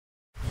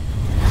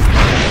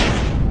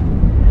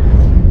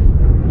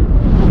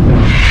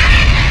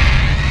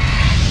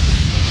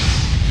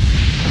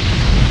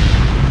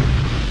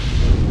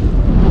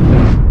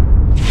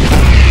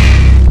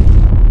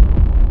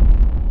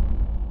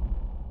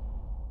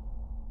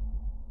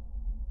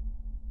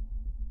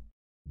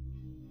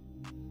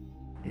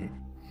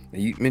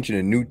And you mentioned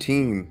a new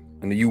team.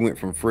 I know you went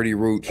from Freddie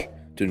Roach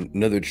to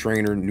another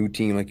trainer, new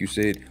team, like you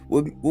said.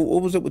 What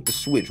was up with the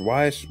switch?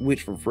 Why a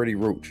switch from Freddie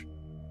Roach?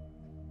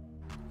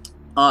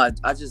 I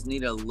just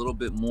need a little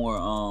bit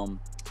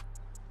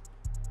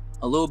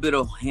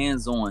of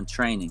hands-on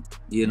training.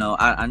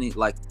 I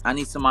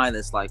need somebody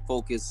that's like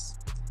focused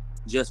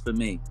just for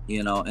me,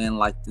 and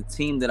like the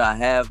team that I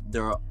have,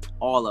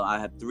 I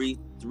have three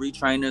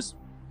trainers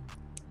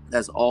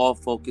that's all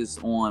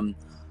focused on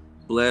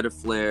Blair the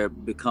Flair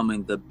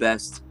becoming the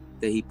best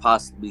that he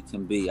possibly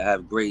can be. I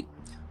have great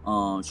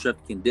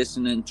strength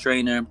conditioning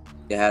trainer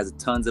that has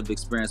tons of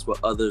experience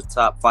with other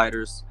top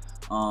fighters.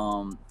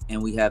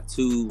 And we have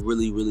two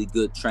really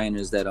good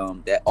trainers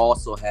that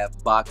also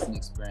have boxing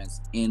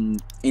experience in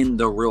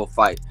the real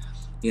fight,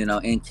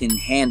 and can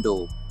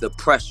handle the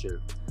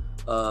pressure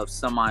of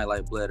somebody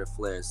like Blair the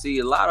Flair. See,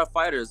 a lot of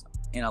fighters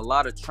and a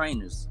lot of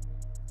trainers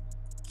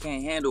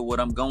can't handle what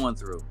I'm going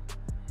through.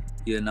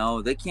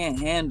 They can't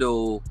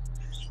handle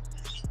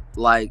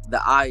like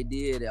the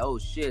idea that, oh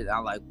shit,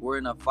 I'm like, we're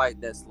in a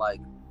fight that's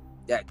like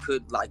that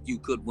could, like, you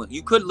could win,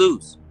 you could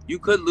lose,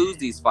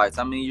 these fights.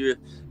 I mean,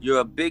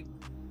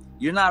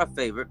 you're not a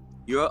favorite,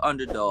 you're an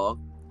underdog,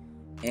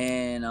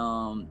 and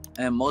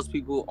most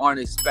people aren't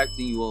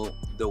expecting you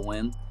to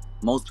win.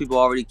 Most people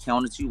already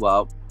counted you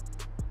out,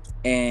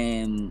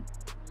 and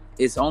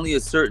it's only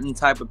a certain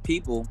type of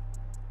people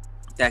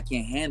that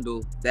can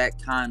handle that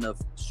kind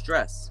of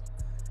stress,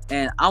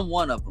 and I'm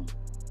one of them.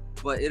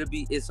 But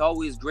it's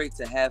always great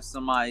to have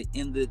somebody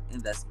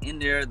that's in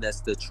there,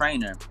 that's the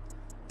trainer,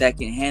 that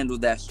can handle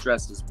that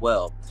stress as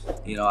well.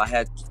 I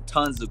had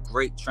tons of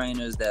great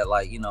trainers that,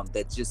 like,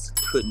 that just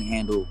couldn't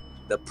handle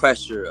the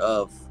pressure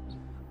of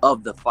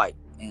the fight,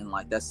 and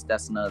like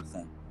that's another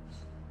thing.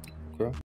 Okay.